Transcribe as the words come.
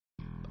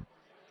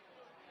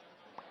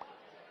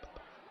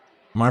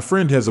My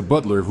friend has a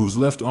butler whose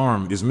left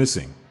arm is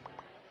missing.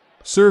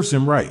 Serves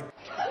him right.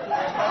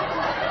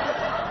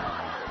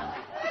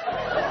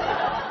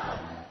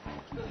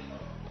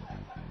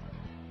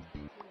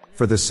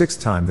 For the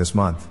 6th time this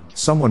month,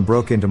 someone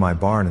broke into my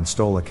barn and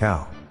stole a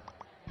cow.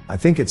 I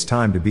think it's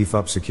time to beef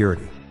up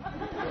security.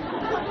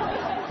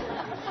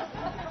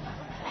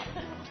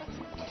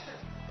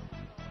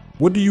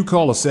 What do you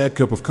call a sad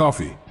cup of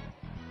coffee?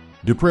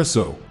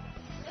 Depresso.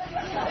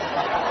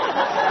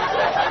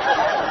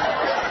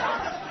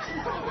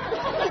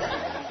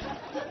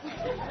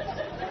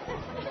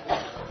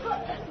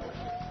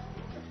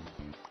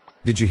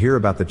 Did you hear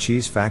about the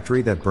cheese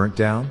factory that burnt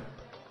down?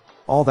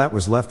 All that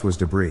was left was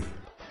debris.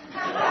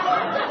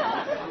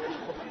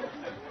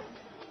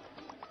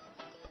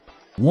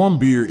 Warm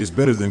beer is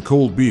better than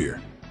cold beer.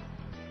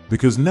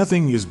 Because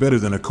nothing is better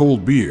than a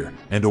cold beer,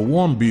 and a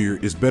warm beer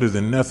is better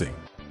than nothing.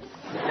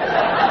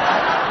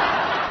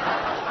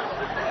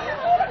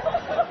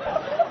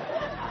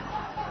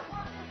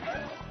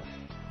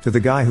 To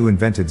the guy who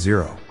invented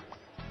zero.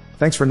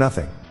 Thanks for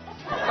nothing.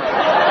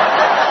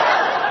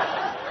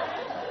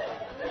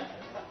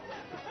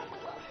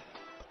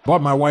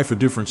 Bought my wife a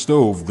different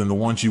stove than the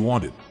one she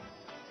wanted.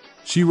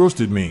 She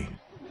roasted me.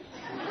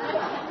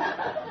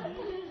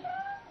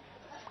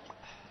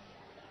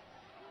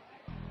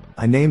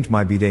 I named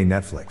my bidet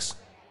Netflix.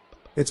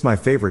 It's my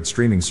favorite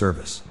streaming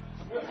service.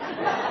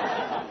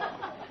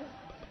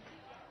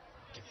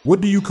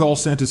 What do you call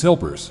Santa's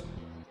helpers?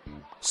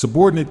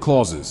 Subordinate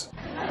clauses.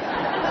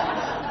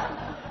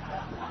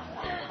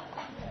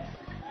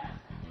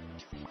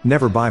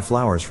 Never buy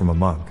flowers from a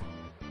monk.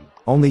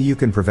 Only you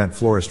can prevent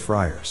florist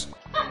friars.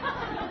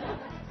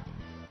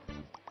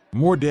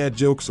 More dad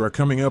jokes are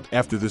coming up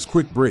after this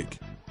quick break.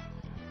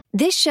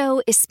 This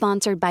show is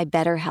sponsored by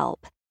BetterHelp.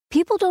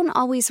 People don't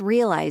always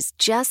realize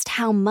just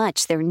how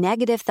much their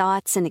negative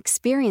thoughts and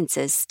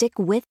experiences stick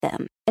with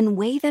them and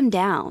weigh them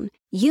down.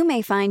 You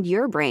may find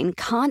your brain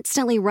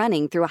constantly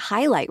running through a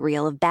highlight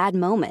reel of bad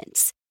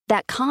moments.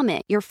 That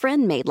comment your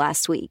friend made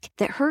last week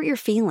that hurt your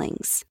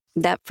feelings.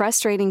 That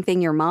frustrating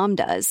thing your mom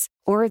does,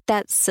 or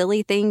that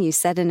silly thing you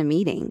said in a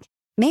meeting.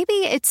 Maybe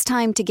it's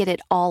time to get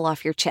it all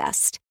off your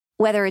chest.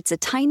 Whether it's a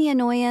tiny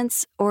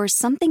annoyance or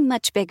something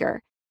much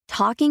bigger,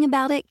 talking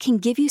about it can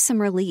give you some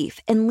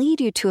relief and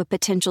lead you to a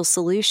potential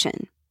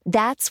solution.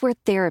 That's where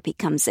therapy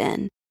comes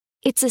in.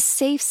 It's a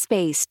safe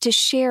space to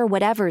share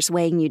whatever's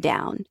weighing you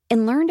down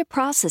and learn to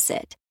process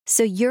it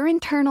so your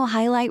internal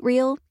highlight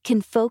reel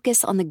can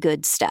focus on the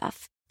good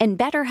stuff. And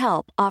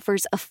BetterHelp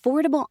offers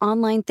affordable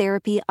online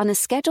therapy on a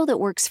schedule that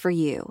works for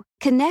you.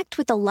 Connect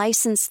with a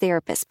licensed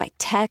therapist by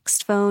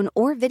text, phone,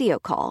 or video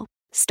call.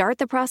 Start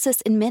the process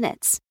in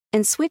minutes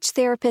and switch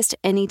therapist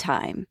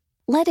anytime.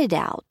 Let it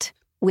out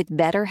with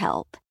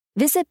BetterHelp.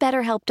 Visit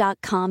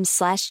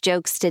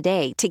BetterHelp.com/jokes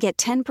today to get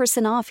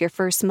 10% off your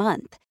first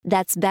month.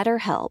 That's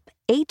BetterHelp,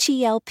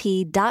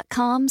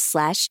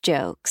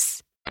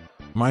 HELP.com/jokes.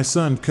 My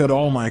son cut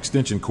all my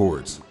extension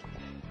cords.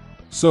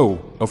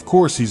 So, of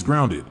course he's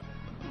grounded.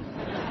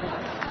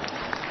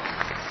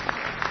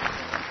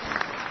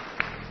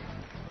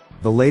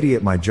 The lady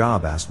at my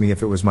job asked me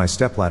if it was my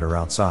stepladder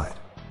outside.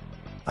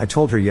 I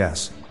told her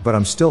yes, but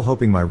I'm still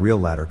hoping my real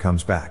ladder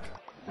comes back.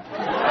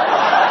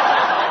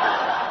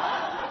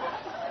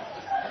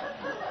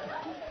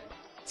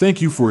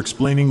 Thank you for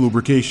explaining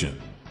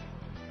lubrication.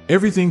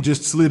 Everything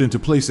just slid into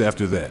place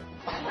after that.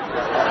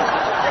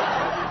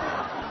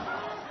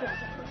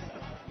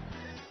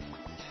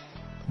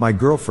 My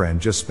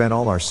girlfriend just spent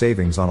all our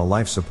savings on a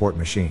life support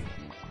machine.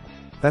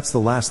 That's the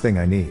last thing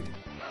I need.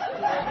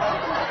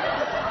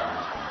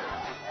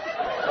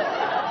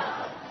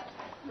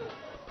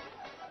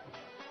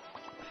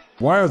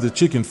 Why are the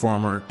chicken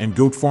farmer and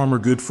goat farmer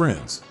good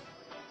friends?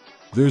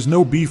 There's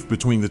no beef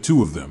between the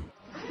two of them.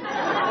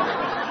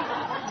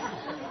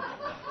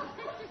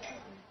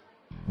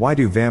 Why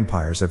do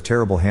vampires have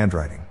terrible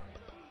handwriting?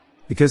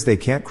 Because they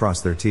can't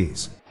cross their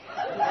T's.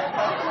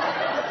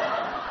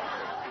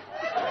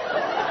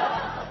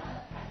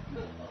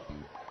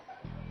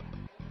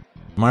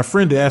 My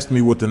friend asked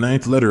me what the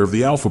 9th letter of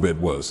the alphabet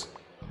was.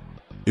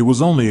 It was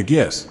only a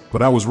guess,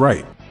 but I was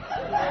right.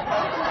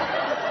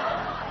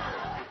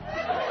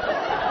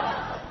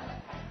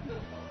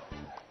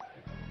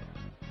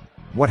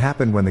 What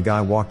happened when the guy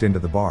walked into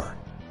the bar?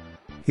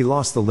 He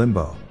lost the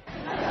limbo.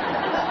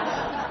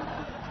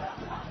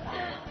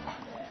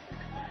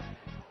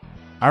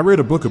 I read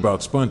a book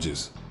about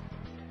sponges.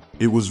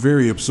 It was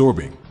very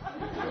absorbing.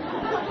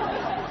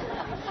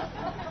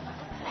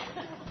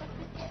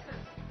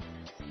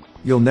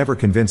 You'll never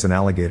convince an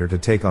alligator to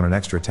take on an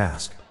extra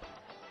task.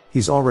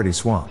 He's already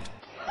swamped.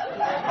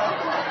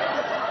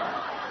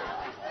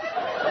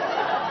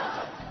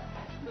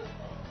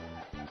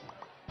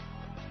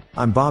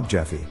 I'm Bob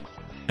Jeffy.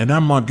 And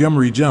I'm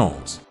Montgomery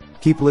Jones.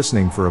 Keep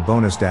listening for a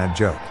bonus dad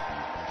joke.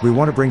 We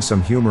want to bring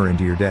some humor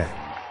into your day.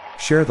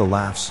 Share the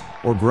laughs,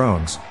 or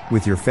groans,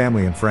 with your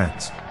family and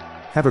friends.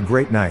 Have a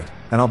great night,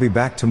 and I'll be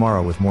back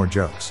tomorrow with more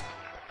jokes.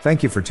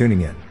 Thank you for tuning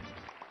in.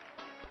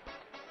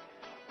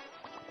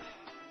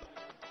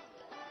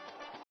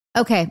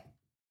 Okay.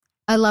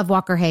 I love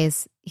Walker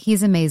Hayes.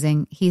 He's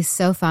amazing. He's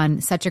so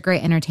fun, such a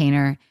great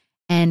entertainer.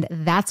 And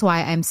that's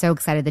why I'm so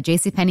excited that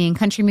JCPenney and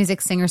country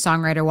music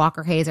singer-songwriter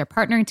Walker Hayes are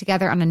partnering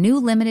together on a new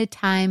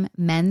limited-time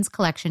men's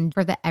collection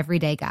for the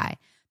everyday guy.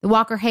 The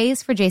Walker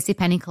Hayes for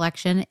JCPenney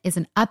collection is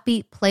an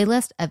upbeat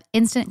playlist of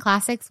instant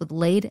classics with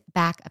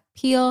laid-back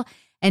appeal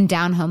and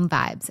down-home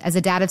vibes. As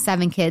a dad of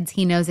 7 kids,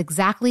 he knows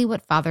exactly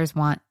what fathers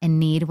want and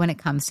need when it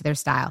comes to their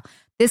style.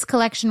 This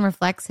collection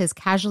reflects his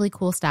casually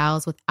cool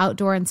styles with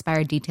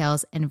outdoor-inspired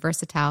details and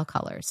versatile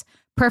colors.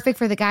 Perfect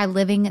for the guy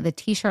living the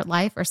t-shirt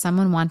life or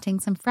someone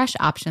wanting some fresh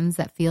options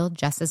that feel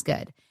just as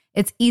good.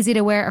 It's easy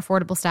to wear,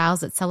 affordable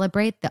styles that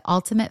celebrate the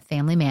ultimate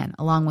family man,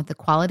 along with the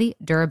quality,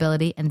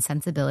 durability, and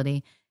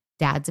sensibility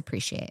dads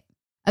appreciate.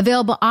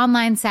 Available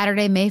online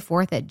Saturday, May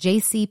 4th at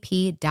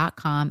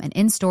jcp.com and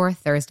in-store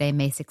Thursday,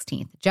 May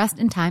 16th, just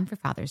in time for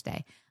Father's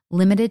Day.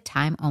 Limited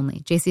time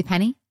only.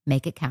 JCPenney,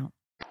 make it count.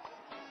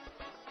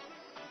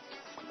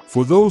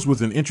 For those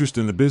with an interest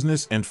in the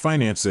business and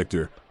finance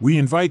sector, we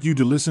invite you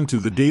to listen to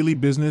the Daily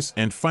Business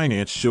and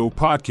Finance Show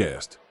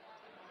podcast.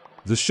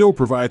 The show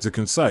provides a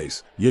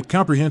concise, yet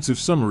comprehensive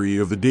summary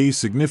of the day's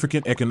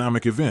significant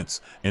economic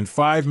events and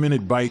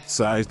 5-minute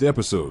bite-sized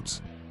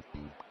episodes.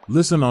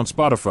 Listen on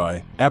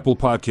Spotify, Apple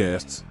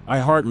Podcasts,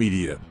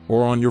 iHeartMedia,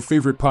 or on your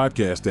favorite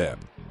podcast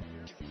app.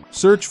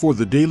 Search for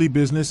the Daily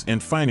Business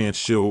and Finance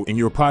Show in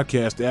your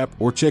podcast app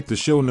or check the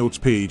show notes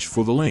page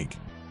for the link.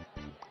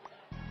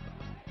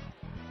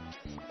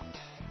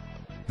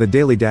 The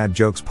Daily Dad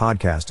Jokes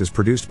podcast is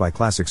produced by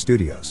Classic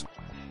Studios.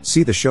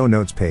 See the show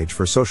notes page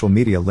for social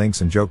media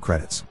links and joke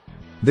credits.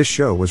 This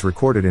show was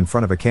recorded in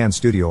front of a Cannes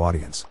studio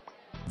audience.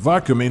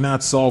 Vodka may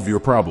not solve your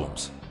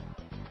problems,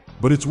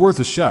 but it's worth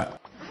a shot.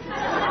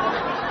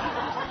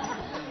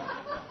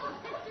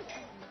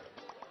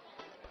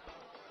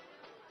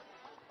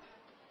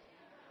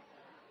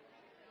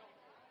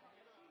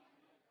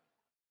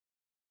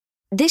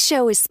 This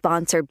show is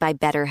sponsored by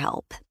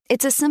BetterHelp.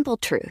 It's a simple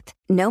truth.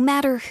 No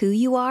matter who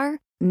you are,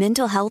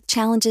 mental health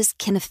challenges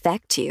can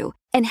affect you,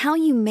 and how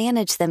you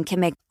manage them can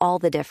make all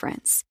the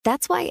difference.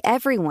 That's why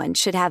everyone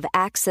should have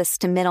access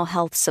to mental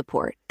health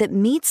support that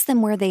meets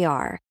them where they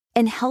are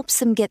and helps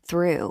them get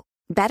through.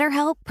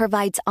 BetterHelp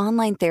provides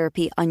online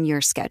therapy on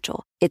your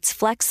schedule. It's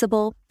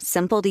flexible,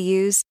 simple to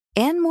use,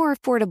 and more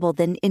affordable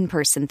than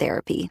in-person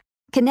therapy.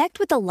 Connect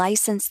with a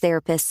licensed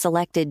therapist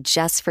selected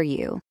just for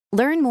you.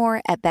 Learn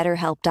more at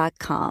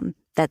BetterHelp.com.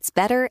 That's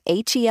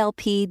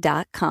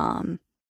BetterHelp.com.